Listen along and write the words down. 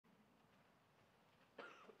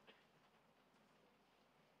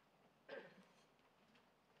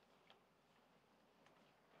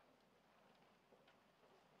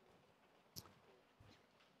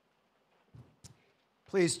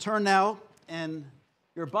Please turn now in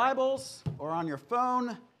your Bibles or on your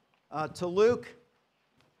phone to Luke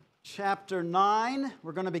chapter 9.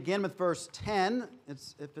 We're going to begin with verse 10.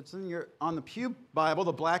 If it's on the Pew Bible,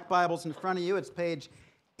 the black Bible's in front of you, it's page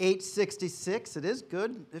 866. It is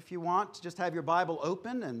good if you want to just have your Bible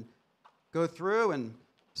open and go through and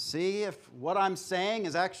see if what I'm saying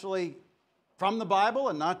is actually from the Bible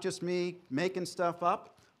and not just me making stuff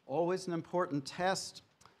up. Always an important test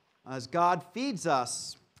as God feeds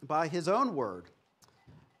us by His own word.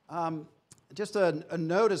 Just a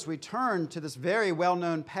note as we turn to this very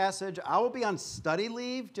well-known passage. I will be on study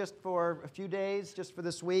leave just for a few days, just for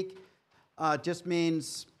this week. Just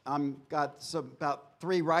means I've got about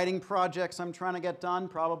 3 writing projects I'm trying to get done,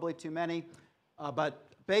 probably too many. But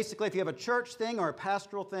basically, if you have a church thing or a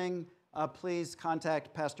pastoral thing, please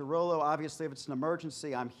contact Pastor Rollo. Obviously, if it's an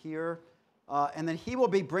emergency, I'm here. And then he will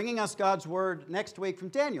be bringing us God's word next week from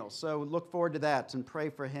Daniel. So look forward to that and pray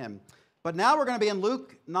for him. But now we're going to be in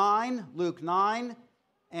Luke 9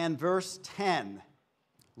 and verse 10.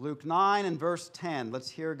 Luke 9 and verse 10. Let's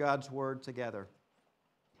hear God's word together.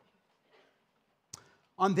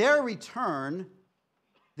 On their return,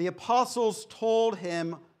 the apostles told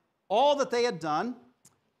him all that they had done,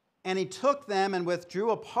 and he took them and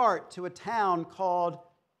withdrew apart to a town called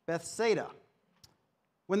Bethsaida.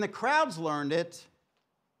 When the crowds learned it,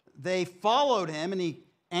 they followed him,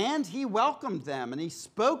 and he welcomed them, and he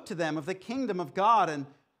spoke to them of the kingdom of God and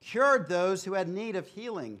cured those who had need of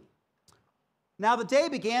healing. Now the day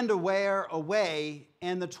began to wear away,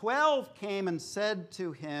 and the 12 came and said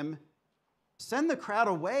to him, "Send the crowd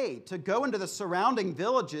away to go into the surrounding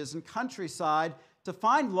villages and countryside to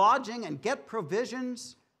find lodging and get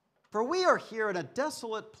provisions, for we are here in a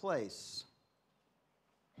desolate place."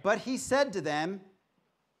 But he said to them,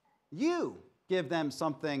 "You give them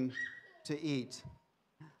something to eat."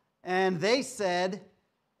 And they said,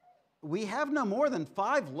 "We have no more than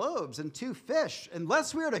 5 loaves and 2 fish,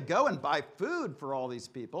 unless we are to go and buy food for all these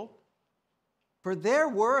people." For there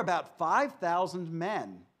were about 5,000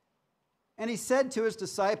 men. And he said to his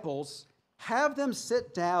disciples, "Have them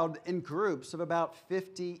sit down in groups of about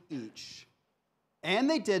 50 each." And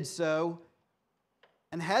they did so,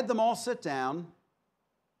 and had them all sit down.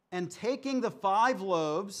 And taking the 5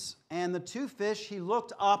 loaves and the 2 fish, he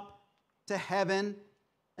looked up to heaven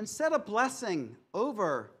and said a blessing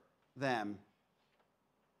over them.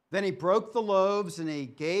 Then he broke the loaves and he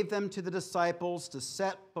gave them to the disciples to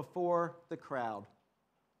set before the crowd.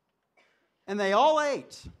 And they all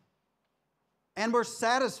ate and were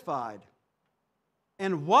satisfied.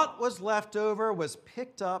 And what was left over was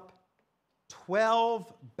picked up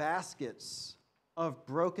 12 baskets of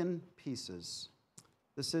broken pieces.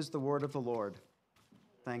 This is the word of the Lord.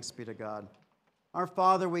 Thanks be to God. Our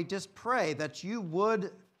Father, we just pray that you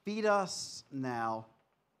would feed us now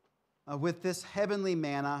with this heavenly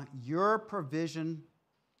manna, your provision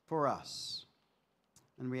for us.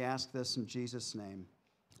 And we ask this in Jesus' name.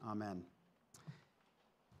 Amen.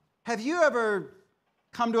 Have you ever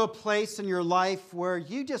come to a place in your life where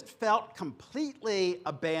you just felt completely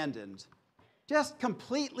abandoned, just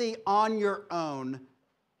completely on your own?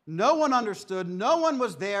 No one understood, no one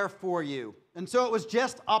was there for you, and so it was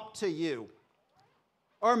just up to you.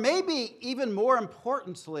 Or maybe even more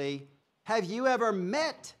importantly, have you ever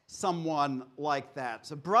met someone like that,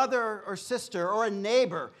 a brother or sister or a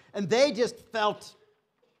neighbor, and they just felt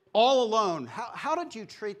all alone? How did you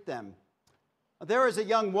treat them? There was a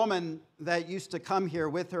young woman that used to come here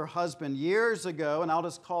with her husband years ago, and I'll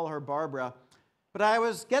just call her Barbara, but I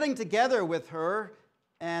was getting together with her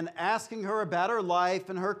and asking her about her life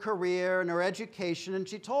and her career and her education. And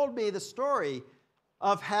she told me the story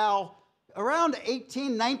of how around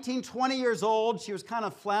 18, 19, 20 years old, she was kind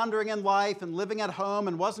of floundering in life and living at home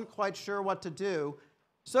and wasn't quite sure what to do.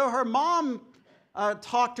 So her mom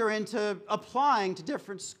talked her into applying to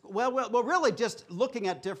different, really just looking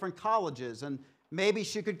at different colleges, and maybe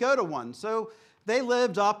she could go to one. So they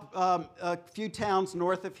lived up a few towns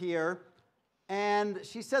north of here. And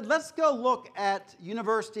she said, "Let's go look at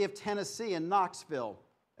University of Tennessee in Knoxville."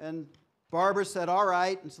 And Barbara said, "All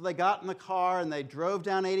right." And so they got in the car and they drove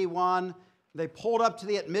down 81. They pulled up to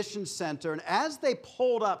the admissions center. And as they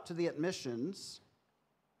pulled up to the admissions,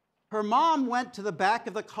 her mom went to the back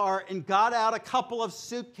of the car and got out a couple of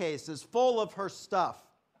suitcases full of her stuff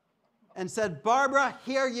and said, "Barbara,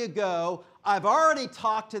 here you go. I've already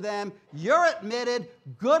talked to them. You're admitted.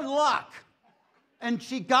 Good luck." And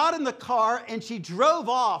she got in the car and she drove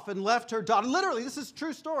off and left her daughter. Literally, this is a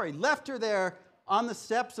true story. Left her there on the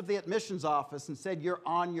steps of the admissions office and said, "You're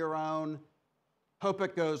on your own. Hope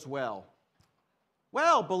it goes well."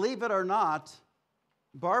 Well, believe it or not,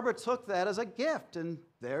 Barbara took that as a gift, and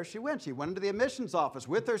there she went. She went into the admissions office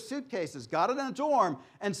with her suitcases, got it in a dorm,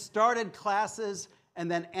 and started classes,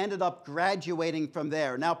 and then ended up graduating from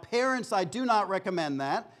there. Now, parents, I do not recommend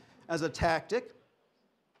that as a tactic,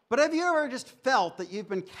 but have you ever just felt that you've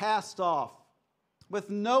been cast off with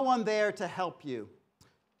no one there to help you?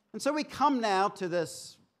 And so we come now to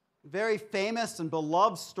this very famous and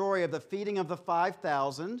beloved story of the feeding of the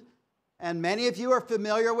 5,000. And many of you are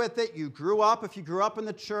familiar with it. You grew up, if you grew up in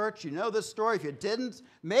the church, you know this story. If you didn't,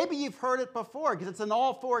 maybe you've heard it before because it's in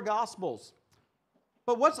all four Gospels.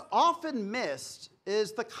 But what's often missed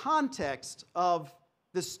is the context of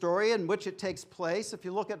this story in which it takes place. If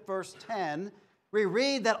you look at verse 10, we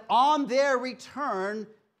read that on their return,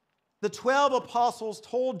 the 12 apostles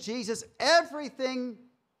told Jesus everything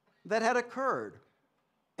that had occurred.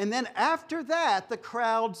 And then after that, the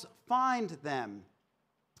crowds find them.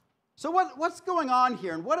 So what's going on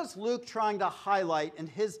here, and what is Luke trying to highlight in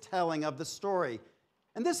his telling of the story?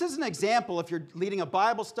 And this is an example, if you're leading a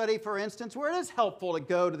Bible study, for instance, where it is helpful to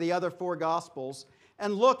go to the other four Gospels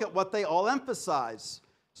and look at what they all emphasize.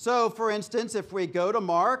 So, for instance, if we go to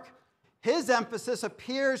Mark, his emphasis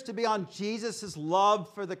appears to be on Jesus'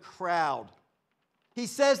 love for the crowd. He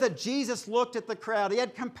says that Jesus looked at the crowd. He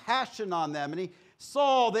had compassion on them, and he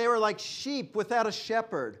saw they were like sheep without a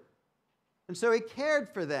shepherd. And so he cared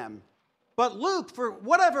for them. But Luke, for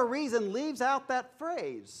whatever reason, leaves out that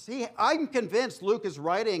phrase. I'm convinced Luke is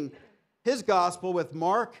writing his gospel with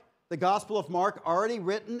Mark, the Gospel of Mark, already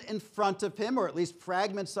written in front of him, or at least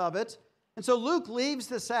fragments of it. And so Luke leaves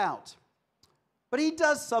this out. But he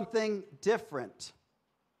does something different.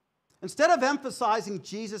 Instead of emphasizing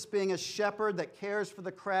Jesus being a shepherd that cares for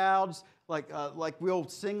the crowds, like we'll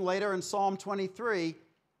sing later in Psalm 23,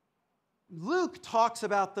 Luke talks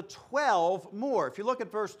about the 12 more. If you look at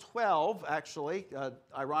verse 12, actually,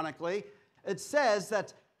 ironically, it says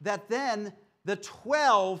that then the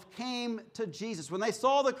 12 came to Jesus. When they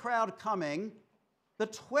saw the crowd coming, the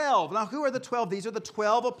 12. Now, who are the 12? These are the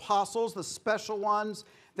 12 apostles, the special ones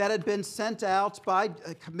that had been sent out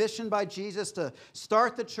commissioned by Jesus to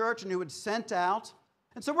start the church and who had sent out.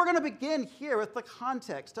 And so we're going to begin here with the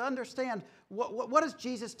context to understand what is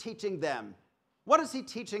Jesus teaching them? What is he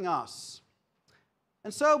teaching us?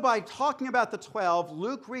 And so by talking about the 12,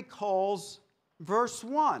 Luke recalls verse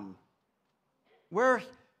 1, where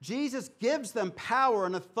Jesus gives them power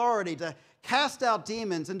and authority to cast out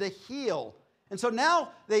demons and to heal. And so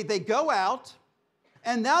now they go out,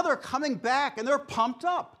 and now they're coming back, and they're pumped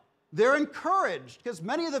up. They're encouraged, because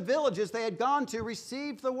many of the villages they had gone to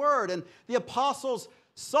received the word, and the apostles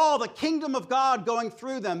saw the kingdom of God going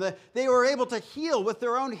through them. They were able to heal with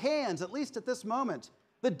their own hands, at least at this moment.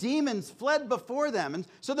 The demons fled before them, and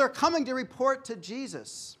so they're coming to report to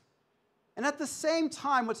Jesus. And at the same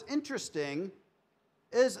time, what's interesting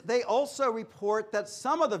is they also report that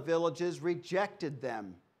some of the villages rejected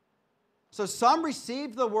them. So some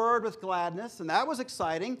received the word with gladness, and that was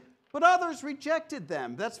exciting, but others rejected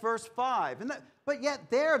them. That's verse 5. But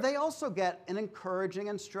yet there, they also get an encouraging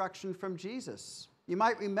instruction from Jesus. You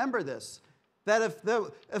might remember this, that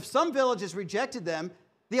if some villages rejected them,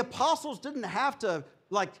 the apostles didn't have to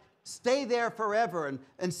stay there forever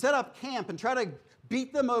and set up camp and try to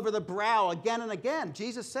beat them over the brow again and again.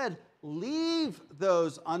 Jesus said, leave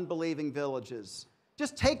those unbelieving villages.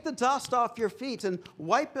 Just take the dust off your feet and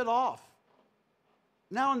wipe it off.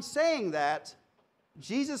 Now, in saying that,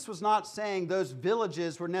 Jesus was not saying those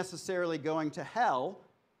villages were necessarily going to hell.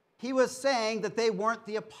 He was saying that they weren't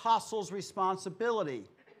the apostles' responsibility.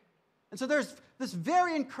 And so there's this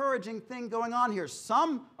very encouraging thing going on here.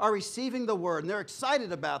 Some are receiving the word, and they're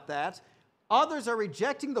excited about that. Others are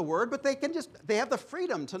rejecting the word, but they have the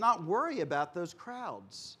freedom to not worry about those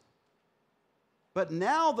crowds. But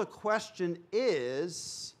now the question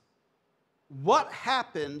is, what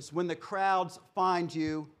happens when the crowds find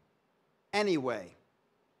you anyway?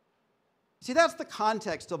 See, that's the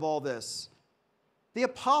context of all this. The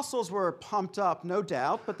apostles were pumped up, no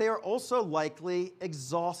doubt, but they are also likely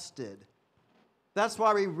exhausted. That's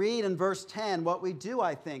why we read in verse 10 what we do,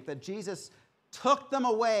 I think, that Jesus took them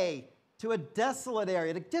away to a desolate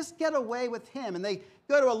area to just get away with him. And they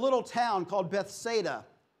go to a little town called Bethsaida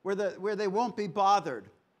where they won't be bothered.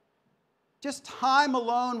 Just time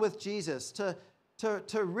alone with Jesus to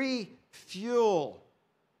refuel,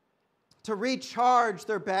 to recharge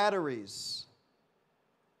their batteries.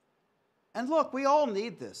 And look, we all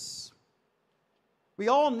need this. We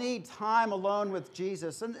all need time alone with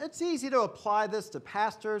Jesus. And it's easy to apply this to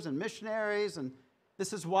pastors and missionaries. And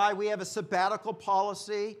this is why we have a sabbatical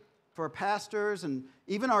policy for pastors and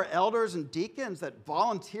even our elders and deacons that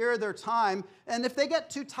volunteer their time. And if they get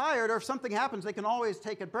too tired or if something happens, they can always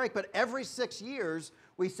take a break. But every 6 years,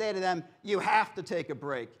 we say to them, you have to take a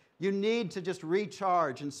break. You need to just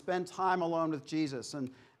recharge and spend time alone with Jesus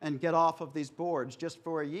and get off of these boards just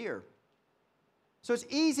for a year. So it's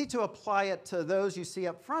easy to apply it to those you see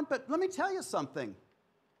up front, but let me tell you something.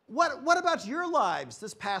 What about your lives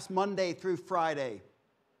this past Monday through Friday?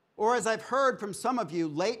 Or as I've heard from some of you,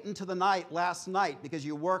 late into the night last night because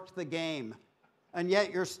you worked the game, and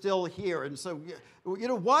yet you're still here. And so,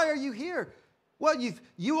 why are you here? Well,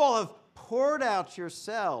 you all have poured out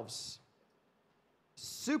yourselves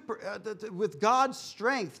with God's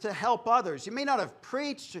strength to help others. You may not have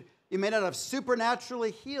preached, you may not have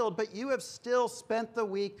supernaturally healed, but you have still spent the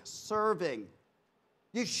week serving.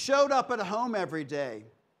 You showed up at home every day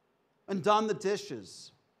and done the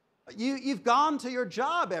dishes. You've gone to your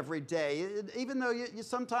job every day, even though you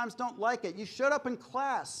sometimes don't like it. You showed up in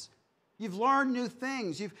class. You've learned new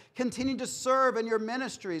things. You've continued to serve in your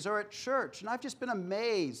ministries or at church. And I've just been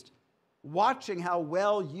amazed watching how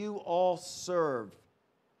well you all serve.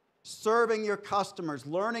 Serving your customers,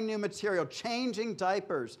 learning new material, changing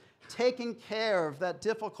diapers, taking care of that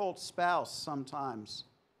difficult spouse sometimes.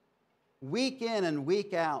 Week in and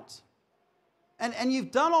week out. And you've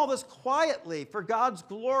done all this quietly for God's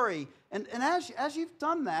glory. And as you've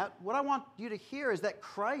done that, what I want you to hear is that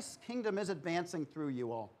Christ's kingdom is advancing through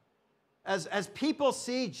you all. As people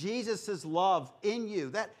see Jesus' love in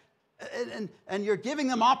you, and you're giving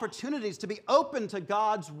them opportunities to be open to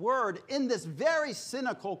God's word in this very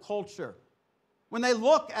cynical culture. When they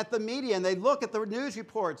look at the media and they look at the news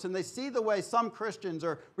reports and they see the way some Christians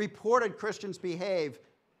or reported Christians behave,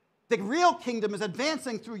 the real kingdom is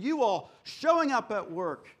advancing through you all, showing up at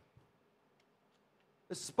work,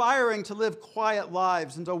 aspiring to live quiet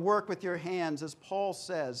lives and to work with your hands, as Paul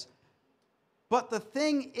says. But the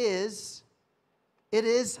thing is, it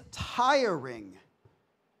is tiring.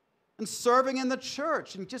 And serving in the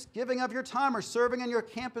church and just giving of your time or serving in your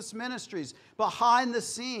campus ministries behind the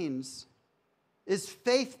scenes is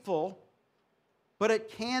faithful, but it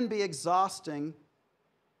can be exhausting.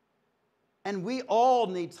 And we all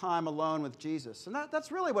need time alone with Jesus. And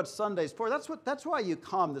that's really what Sunday's for. That's why you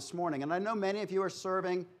come this morning. And I know many of you are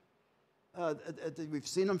serving. We've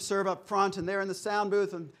seen them serve up front, and they're in the sound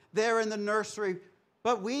booth, and they're in the nursery.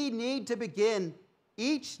 But we need to begin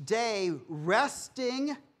each day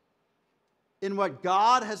resting in what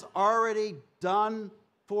God has already done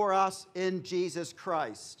for us in Jesus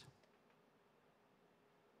Christ.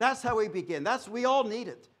 That's how we begin. We all need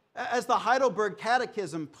it. As the Heidelberg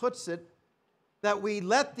Catechism puts it, that we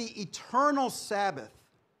let the eternal Sabbath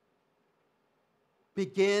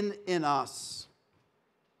begin in us.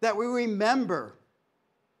 That we remember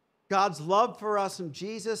God's love for us in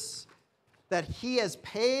Jesus, that He has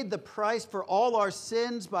paid the price for all our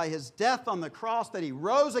sins by His death on the cross, that He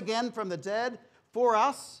rose again from the dead for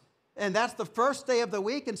us, and that's the first day of the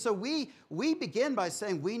week. And so we begin by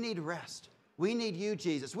saying we need rest. We need you,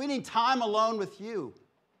 Jesus. We need time alone with you.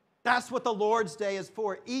 That's what the Lord's Day is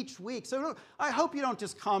for each week. So I hope you don't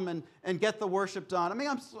just come and get the worship done. I mean,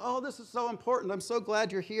 this is so important. I'm so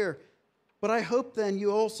glad you're here. But I hope then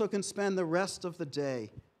you also can spend the rest of the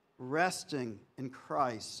day resting in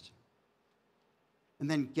Christ and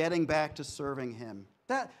then getting back to serving Him.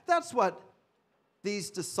 That's what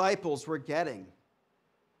these disciples were getting.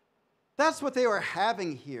 That's what they were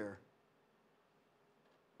having here.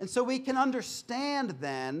 And so we can understand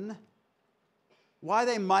then why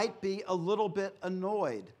they might be a little bit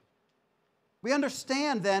annoyed. We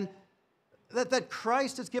understand then that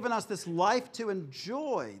Christ has given us this life to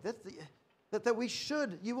enjoy, that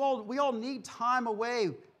we all need time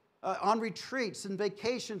away on retreats and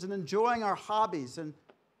vacations and enjoying our hobbies. And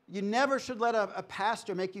you never should let a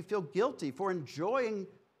pastor make you feel guilty for enjoying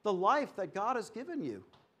the life that God has given you.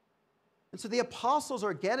 And so the apostles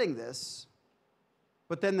are getting this,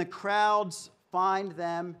 but then the crowds find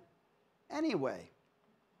them anyway.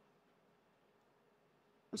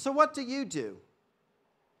 And so what do?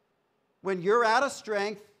 When you're out of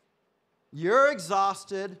strength, you're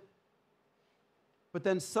exhausted, but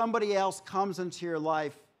then somebody else comes into your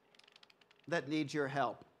life that needs your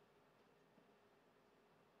help.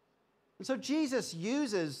 And so Jesus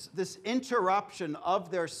uses this interruption of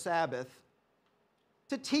their Sabbath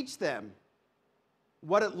to teach them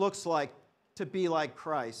what it looks like to be like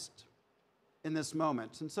Christ in this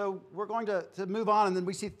moment. And so we're going to move on, and then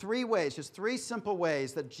we see just three simple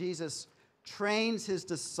ways that Jesus trains His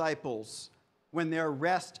disciples when their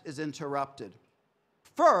rest is interrupted.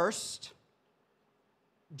 First,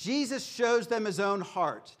 Jesus shows them his own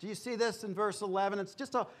heart. Do you see this in verse 11?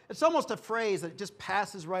 It's almost a phrase that just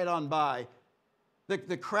passes right on by.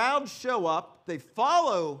 The crowds show up, they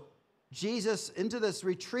follow Jesus into this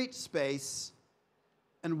retreat space,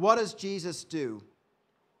 and what does Jesus do?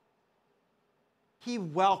 He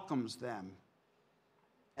welcomes them.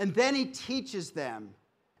 And then he teaches them.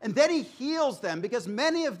 And then he heals them because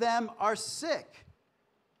many of them are sick.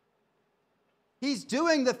 He's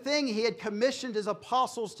doing the thing he had commissioned his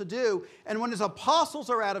apostles to do. And when his apostles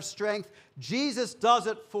are out of strength, Jesus does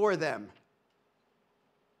it for them.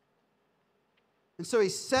 And so he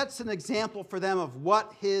sets an example for them of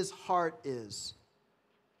what his heart is.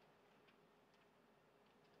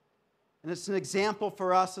 And it's an example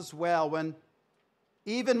for us as well.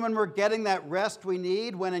 Even when we're getting that rest we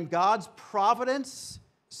need, when in God's providence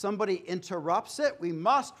somebody interrupts it, we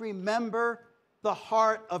must remember the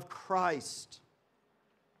heart of Christ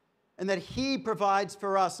and that he provides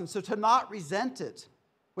for us. And so to not resent it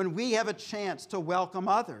when we have a chance to welcome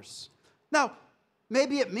others. Now,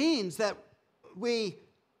 maybe it means that we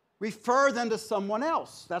refer them to someone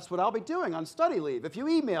else. That's what I'll be doing on study leave. If you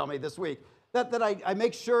email me this week, that I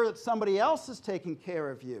make sure that somebody else is taking care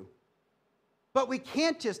of you. But we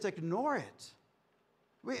can't just ignore it.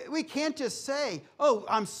 We can't just say, oh,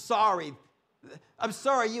 I'm sorry. I'm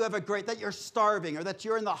sorry you have that you're starving, or that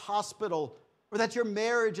you're in the hospital, or that your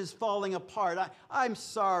marriage is falling apart. I'm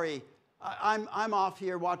sorry. I'm off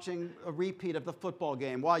here watching a repeat of the football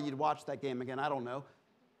game. Why you'd watch that game again, I don't know.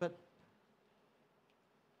 But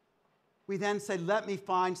we then say, let me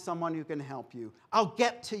find someone who can help you. I'll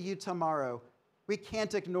get to you tomorrow. We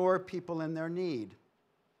can't ignore people in their need.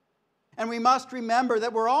 And we must remember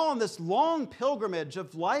that we're all on this long pilgrimage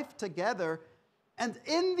of life together. And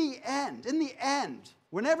in the end,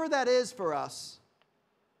 whenever that is for us,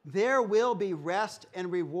 there will be rest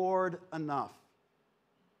and reward enough.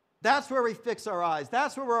 That's where we fix our eyes.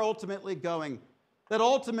 That's where we're ultimately going. That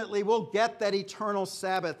ultimately we'll get that eternal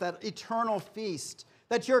Sabbath, that eternal feast,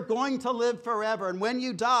 that you're going to live forever. And when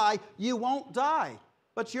you die, you won't die,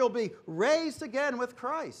 but you'll be raised again with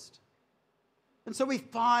Christ. And so we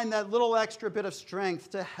find that little extra bit of strength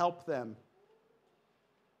to help them.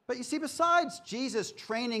 But you see, besides Jesus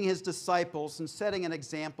training his disciples and setting an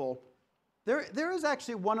example, there is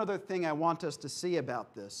actually one other thing I want us to see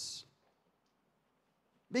about this.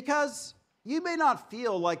 Because you may not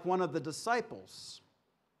feel like one of the disciples.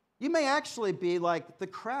 You may actually be like the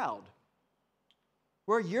crowd,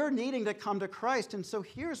 where you're needing to come to Christ. And so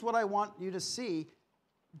here's what I want you to see.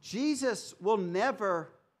 Jesus will never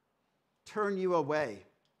turn you away.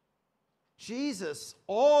 Jesus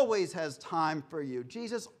always has time for you.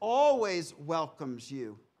 Jesus always welcomes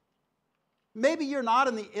you. Maybe you're not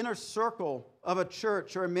in the inner circle of a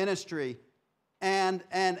church or a ministry, and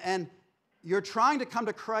you're trying to come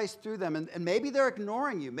to Christ through them, and maybe they're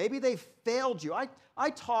ignoring you. Maybe they've failed you.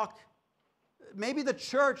 Maybe the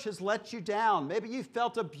church has let you down. Maybe you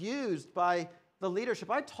felt abused by the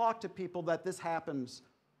leadership. I talk to people that this happens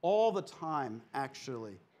all the time,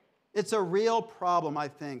 actually. It's a real problem, I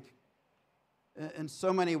think, in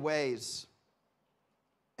so many ways.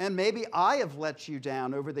 And maybe I have let you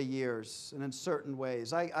down over the years and in certain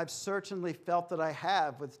ways. I've certainly felt that I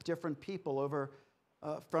have with different people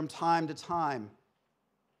from time to time.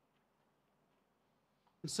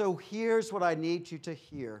 And so here's what I need you to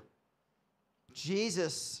hear.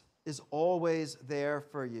 Jesus is always there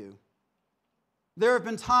for you. There have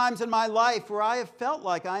been times in my life where I have felt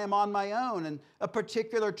like I am on my own in a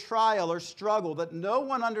particular trial or struggle, that no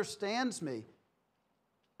one understands me.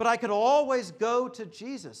 But I could always go to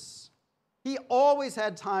Jesus. He always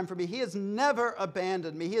had time for me. He has never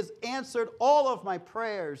abandoned me. He has answered all of my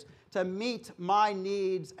prayers to meet my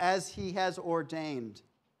needs as he has ordained.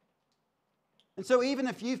 And so even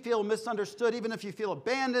if you feel misunderstood, even if you feel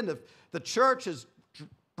abandoned, if the church has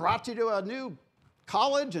brought you to a new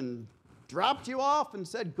college and dropped you off and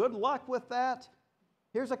said, good luck with that,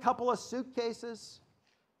 here's a couple of suitcases,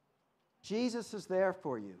 Jesus is there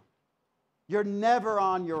for you. You're never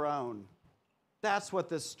on your own. That's what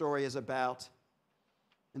this story is about.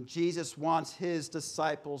 And Jesus wants his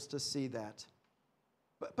disciples to see that.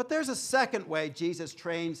 But there's a second way Jesus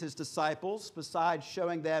trains his disciples besides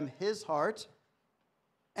showing them his heart.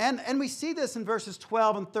 And we see this in verses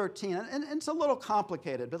 12 and 13. And it's a little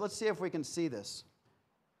complicated, but let's see if we can see this.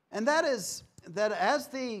 And that is that as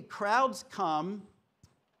the crowds come,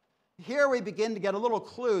 here we begin to get a little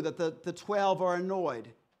clue that the 12 are annoyed.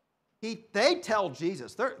 They tell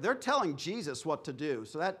Jesus. They're telling Jesus what to do.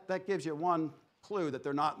 So that gives you one clue that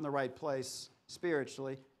they're not in the right place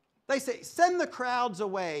spiritually. They say, send the crowds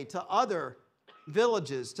away to other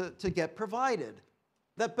villages to get provided.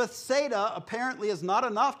 that Bethsaida apparently is not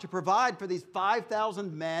enough to provide for these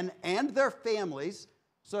 5,000 men and their families.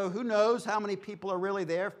 So who knows how many people are really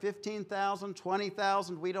there? 15,000,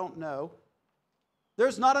 20,000, we don't know.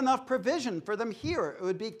 There's not enough provision for them here. It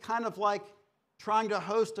would be kind of like trying to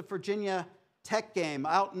host a Virginia Tech game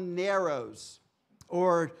out in Narrows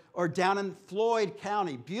or down in Floyd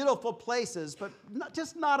County. Beautiful places, but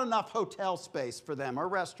just not enough hotel space for them or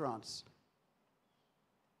restaurants.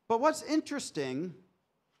 But what's interesting,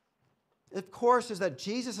 of course, is that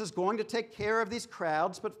Jesus is going to take care of these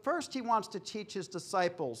crowds, but first he wants to teach his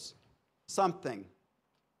disciples something.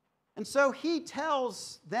 And so he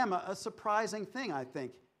tells them a surprising thing, I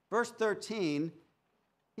think. Verse 13,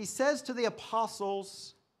 he says to the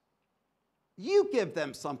apostles, "You give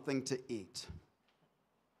them something to eat."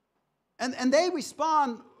 And they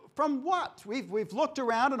respond, "From what?" We've looked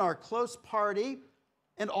around in our close party,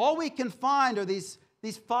 and all we can find are these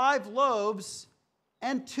 5 loaves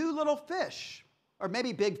and 2 little fish, or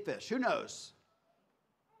maybe big fish, who knows?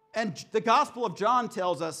 And the Gospel of John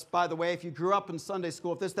tells us, by the way, if you grew up in Sunday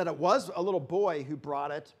school, that it was a little boy who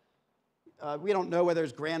brought it. We don't know whether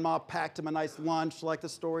his grandma packed him a nice lunch like the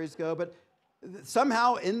stories go, but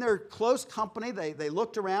somehow in their close company, they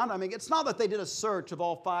looked around. I mean, it's not that they did a search of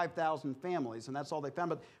all 5,000 families, and that's all they found,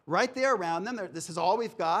 but right there around them, this is all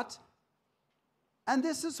we've got. And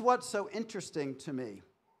this is what's so interesting to me.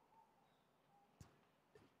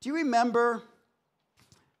 Do you remember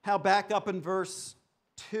how back up in verse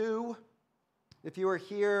 2, if you were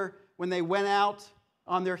here, when they went out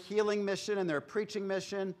on their healing mission and their preaching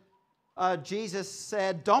mission, Jesus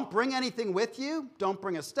said, "Don't bring anything with you. Don't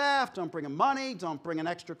bring a staff. Don't bring a money. Don't bring an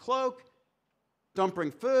extra cloak. Don't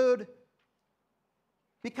bring food."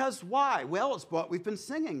 Because why? Well, it's what we've been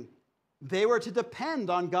singing. They were to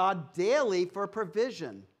depend on God daily for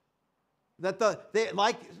provision.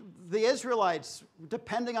 Like the Israelites,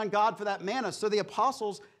 depending on God for that manna. So the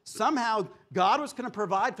apostles, somehow God was going to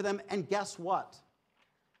provide for them. And guess what?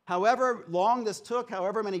 However long this took,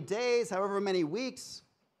 however many days, however many weeks,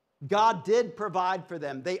 God did provide for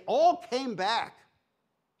them. They all came back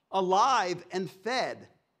alive and fed.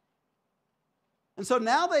 And so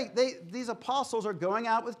now these apostles are going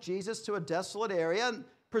out with Jesus to a desolate area, and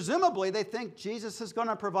presumably they think Jesus is going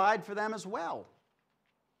to provide for them as well.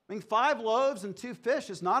 I mean, 5 loaves and 2 fish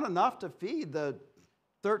is not enough to feed the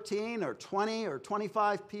 13 or 20 or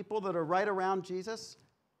 25 people that are right around Jesus.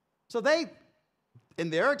 So in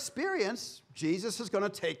their experience, Jesus is going to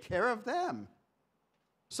take care of them.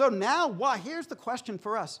 So now, here's the question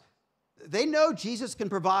for us. They know Jesus can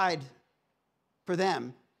provide for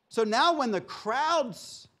them. So now when the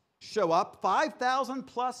crowds show up, 5,000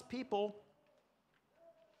 plus people,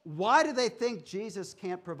 why do they think Jesus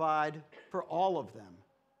can't provide for all of them?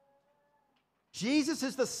 Jesus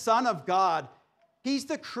is the Son of God. He's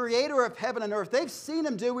the creator of heaven and earth. They've seen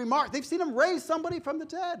him do remarks. They've seen him raise somebody from the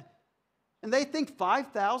dead. And they think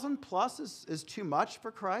 5,000 plus is too much for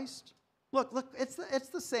Christ. Look, it's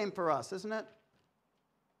the same for us, isn't it?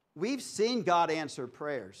 We've seen God answer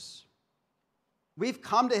prayers. We've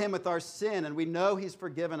come to him with our sin, and we know he's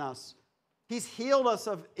forgiven us. He's healed us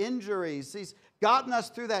of injuries. He's gotten us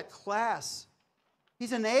through that class.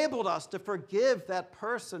 He's enabled us to forgive that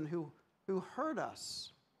person who hurt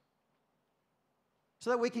us,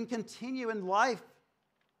 so that we can continue in life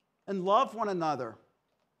and love one another.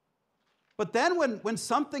 But then when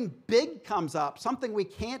something big comes up, something we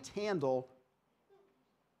can't handle,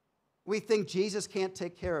 we think Jesus can't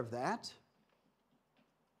take care of that.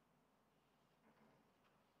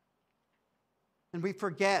 And we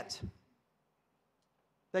forget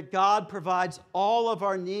that God provides all of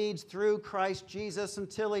our needs through Christ Jesus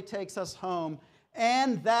until he takes us home,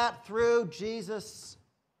 and that through Jesus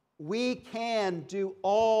we can do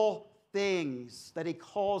all things that he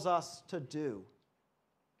calls us to do.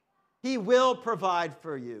 He will provide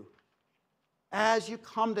for you as you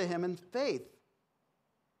come to him in faith.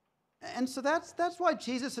 And so that's why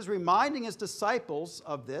Jesus is reminding his disciples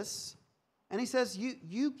of this. And he says,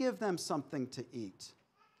 you give them something to eat.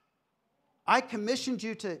 I commissioned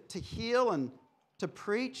you to heal and to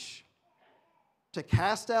preach, to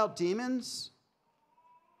cast out demons.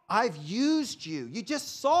 I've used you. You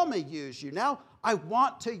just saw me use you. Now I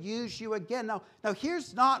want to use you again. Now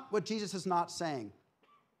here's not what Jesus is not saying.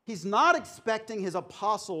 He's not expecting his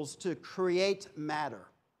apostles to create matter.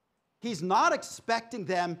 He's not expecting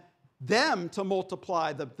them to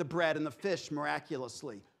multiply the bread and the fish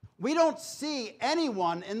miraculously. We don't see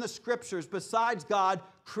anyone in the scriptures besides God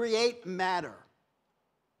create matter.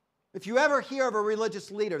 If you ever hear of a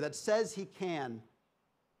religious leader that says he can,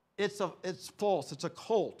 it's false. It's a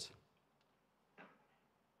cult.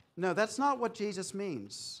 No, that's not what Jesus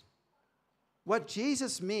means. What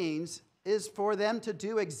Jesus means is for them to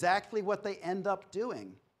do exactly what they end up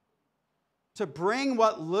doing. To bring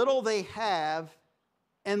what little they have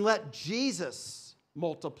and let Jesus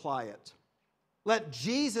multiply it. Let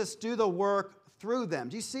Jesus do the work through them.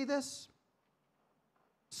 Do you see this?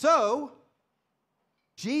 So,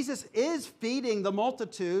 Jesus is feeding the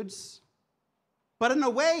multitudes, but in a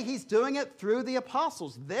way, he's doing it through the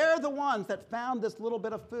apostles. They're the ones that found this little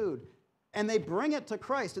bit of food, and they bring it to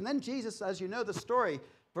Christ. And then Jesus, as you know the story,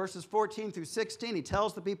 verses 14 through 16, he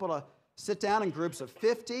tells the people to sit down in groups of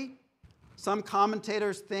 50. Some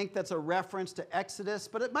commentators think that's a reference to Exodus,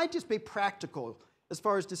 but it might just be practical as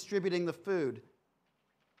far as distributing the food.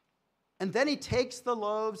 And then he takes the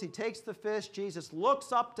loaves, he takes the fish. Jesus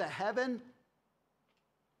looks up to heaven,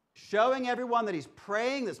 showing everyone that he's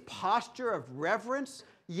praying, this posture of reverence.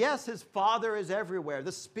 Yes, his Father is everywhere.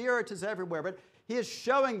 The Spirit is everywhere. But he is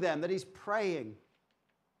showing them that he's praying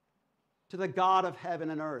to the God of heaven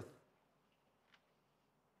and earth.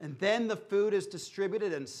 And then the food is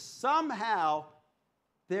distributed, and somehow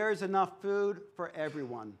there's enough food for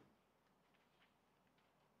everyone.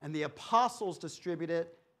 And the apostles distribute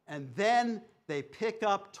it, and then they pick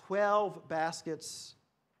up 12 baskets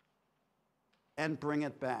and bring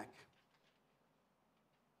it back.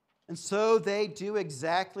 And so they do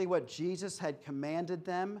exactly what Jesus had commanded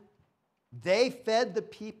them. They fed the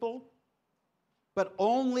people, but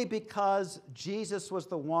only because Jesus was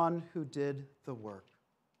the one who did the work.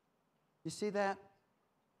 You see that?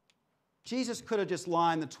 Jesus could have just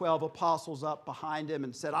lined the 12 apostles up behind him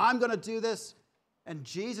and said, I'm going to do this. And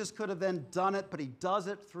Jesus could have then done it, but he does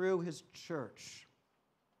it through his church.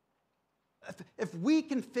 If we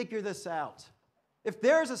can figure this out, if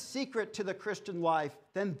there's a secret to the Christian life,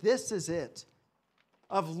 then this is it.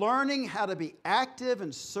 Of learning how to be active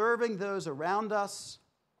and serving those around us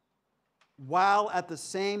while at the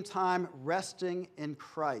same time resting in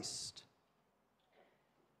Christ.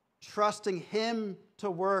 Trusting him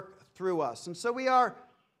to work through us. And so we are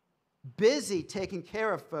busy taking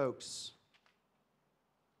care of folks,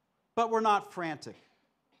 but we're not frantic.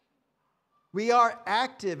 We are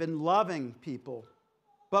active in loving people,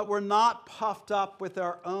 but we're not puffed up with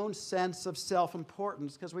our own sense of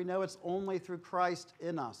self-importance because we know it's only through Christ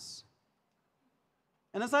in us.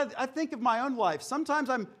 And as I think of my own life, sometimes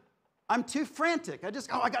I'm too frantic. I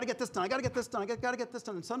got to get this done. I got to get this done. I got to get this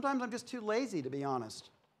done. And sometimes I'm just too lazy, to be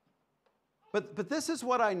honest. But this is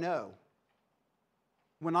what I know.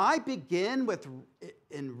 When I begin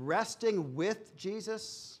in resting with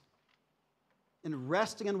Jesus, in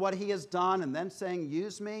resting in what he has done, and then saying,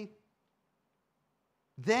 use me,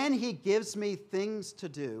 then he gives me things to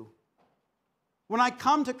do. When I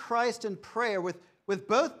come to Christ in prayer with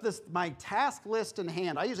both my task list in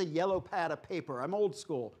hand, I use a yellow pad of paper, I'm old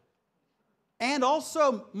school, and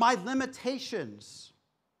also my limitations,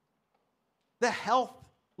 the health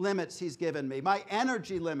limits he's given me, my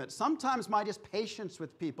energy limits, sometimes my just patience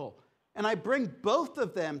with people, and I bring both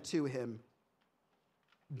of them to him,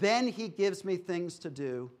 then he gives me things to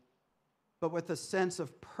do, but with a sense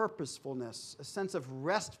of purposefulness, a sense of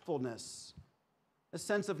restfulness, a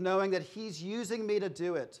sense of knowing that he's using me to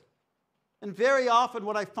do it. And very often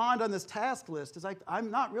what I find on this task list is I'm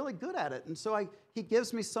not really good at it, and so he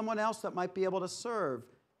gives me someone else that might be able to serve.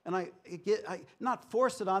 And I not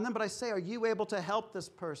force it on them, but I say, are you able to help this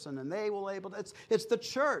person? And they will able to. It's the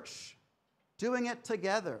church doing it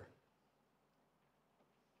together.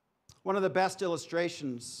 One of the best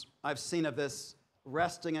illustrations I've seen of this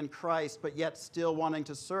resting in Christ, but yet still wanting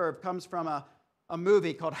to serve, comes from a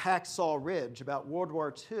movie called Hacksaw Ridge about World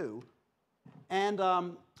War II. And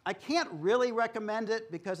I can't really recommend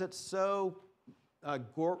it because it's so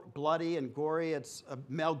bloody and gory. It's a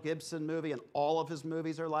Mel Gibson movie, and all of his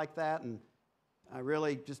movies are like that, and I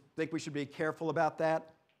really just think we should be careful about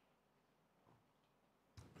that.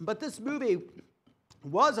 But this movie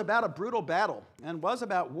was about a brutal battle and was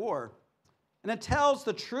about war, and it tells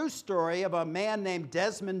the true story of a man named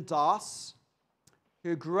Desmond Doss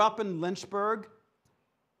who grew up in Lynchburg,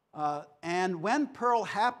 and when Pearl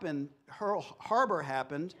Harbor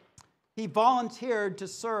happened, he volunteered to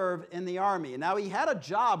serve in the Army. Now, he had a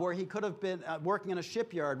job where he could have been working in a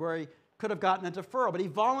shipyard where he could have gotten a deferral, but he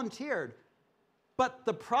volunteered. But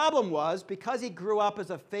the problem was, because he grew up as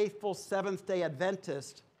a faithful Seventh-day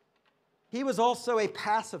Adventist, he was also a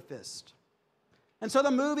pacifist. And so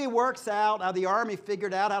the movie works out how the Army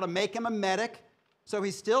figured out how to make him a medic, so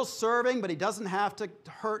he's still serving, but he doesn't have to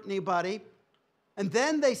hurt anybody. And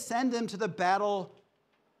then they send him to the battle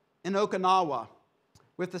in Okinawa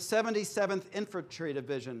with the 77th Infantry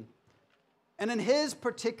Division. And in his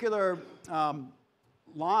particular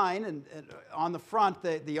line and on the front,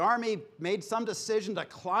 the army made some decision to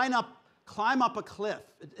climb up a cliff.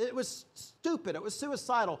 It was stupid. It was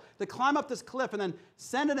suicidal to climb up this cliff and then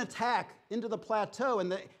send an attack into the plateau.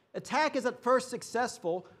 And the attack is at first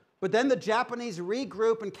successful, but then the Japanese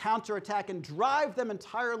regroup and counterattack and drive them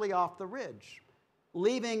entirely off the ridge,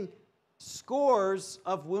 leaving scores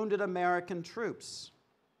of wounded American troops.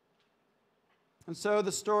 And so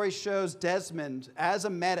the story shows Desmond, as a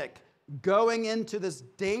medic, going into this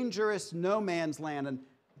dangerous no man's land and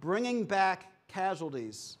bringing back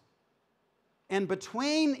casualties. And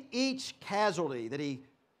between each casualty that he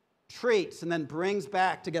treats and then brings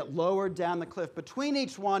back to get lowered down the cliff, between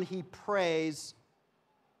each one he prays,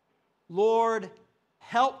 Lord,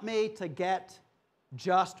 help me to get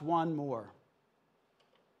just one more.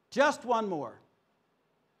 Just one more.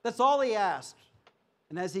 That's all he asked.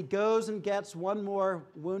 And as he goes and gets one more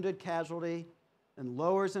wounded casualty and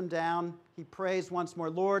lowers him down, he prays once more,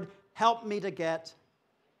 Lord, help me to get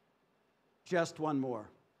just one more.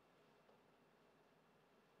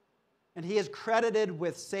 And he is credited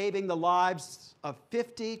with saving the lives of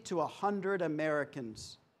 50 to 100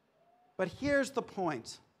 Americans. But here's the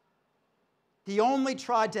point. He only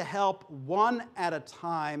tried to help one at a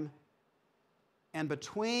time, and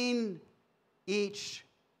between each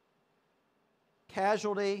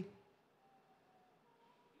casualty,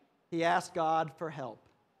 he asked God for help.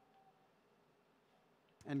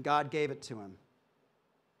 And God gave it to him.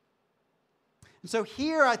 And so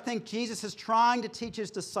here I think Jesus is trying to teach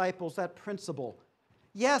his disciples that principle.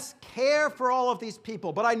 Yes, care for all of these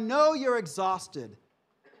people, but I know you're exhausted.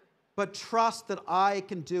 But trust that I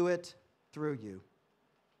can do it through you.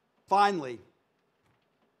 Finally,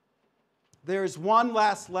 there is one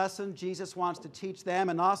last lesson Jesus wants to teach them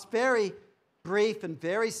and us, very brief and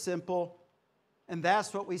very simple. And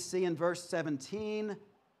that's what we see in verse 17,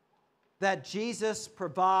 that Jesus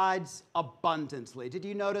provides abundantly. Did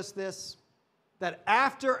you notice this? That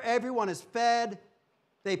after everyone is fed,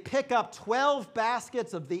 they pick up 12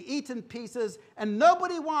 baskets of the eaten pieces, and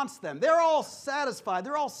nobody wants them. They're all satisfied.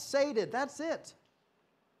 They're all sated. That's it.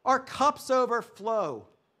 Our cups overflow.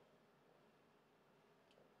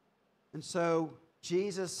 And so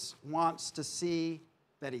Jesus wants to see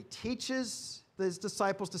that he teaches his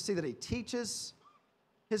disciples, to see that he teaches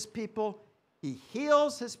his people, he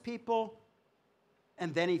heals his people,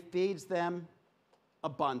 and then he feeds them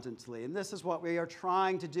abundantly. And this is what we are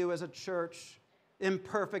trying to do as a church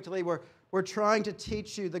imperfectly. We're trying to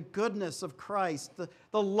teach you the goodness of Christ,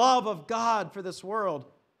 the love of God for this world.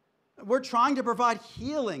 We're trying to provide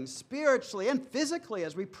healing spiritually and physically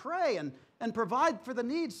as we pray and provide for the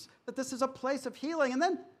needs, that this is a place of healing. And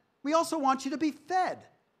then we also want you to be fed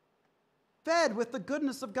with the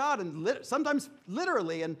goodness of God, and sometimes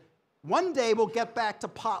literally. And one day we'll get back to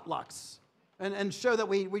potlucks and show that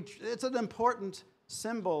it's an important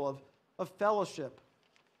symbol of fellowship.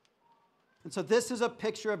 And so this is a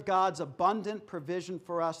picture of God's abundant provision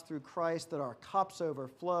for us through Christ, that our cups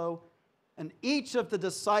overflow. And each of the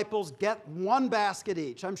disciples get one basket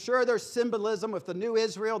each. I'm sure there's symbolism with the new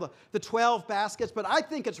Israel, the 12 baskets, but I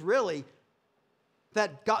think it's really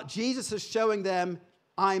that Jesus is showing them,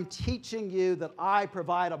 I'm teaching you that I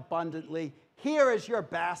provide abundantly. Here is your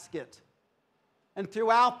basket. And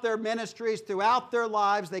throughout their ministries, throughout their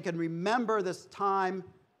lives, they can remember this time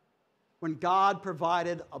when God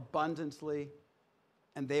provided abundantly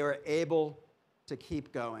and they were able to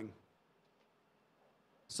keep going.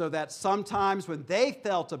 So that sometimes when they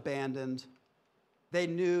felt abandoned, they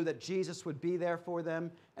knew that Jesus would be there for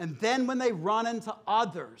them. And then when they run into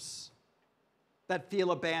others that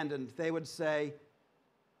feel abandoned, they would say,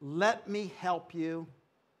 let me help you,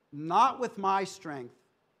 not with my strength,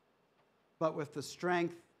 but with the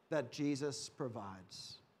strength that Jesus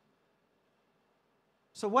provides.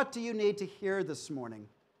 So what do you need to hear this morning?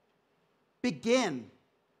 Begin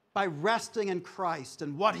by resting in Christ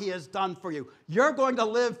and what he has done for you. You're going to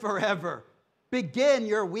live forever. Begin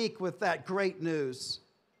your week with that great news.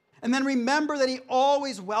 And then remember that he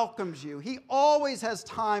always welcomes you. He always has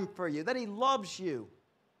time for you, that he loves you.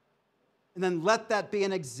 And then let that be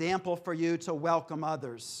an example for you to welcome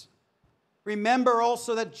others. Remember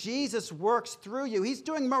also that Jesus works through you. He's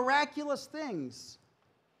doing miraculous things.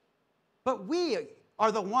 But we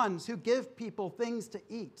are the ones who give people things to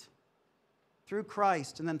eat through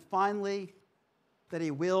Christ. And then finally, that he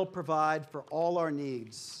will provide for all our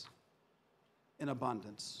needs in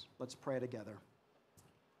abundance. Let's pray together.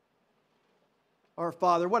 Our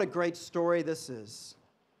Father, what a great story this is.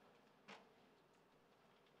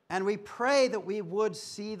 And we pray that we would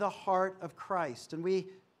see the heart of Christ. And we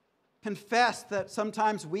confess that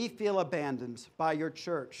sometimes we feel abandoned by your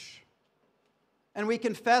church. And we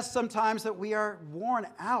confess sometimes that we are worn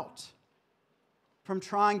out from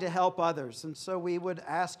trying to help others. And so we would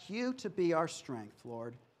ask you to be our strength,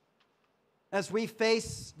 Lord. As we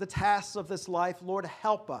face the tasks of this life, Lord,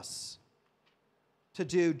 help us to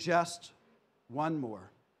do just one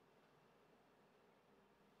more.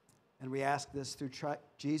 And we ask this through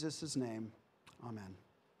Jesus' name. Amen.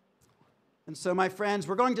 And so, my friends,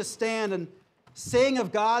 we're going to stand and sing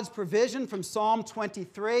of God's provision from Psalm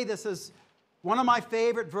 23. This is one of my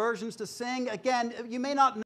favorite versions to sing. Again, you may not know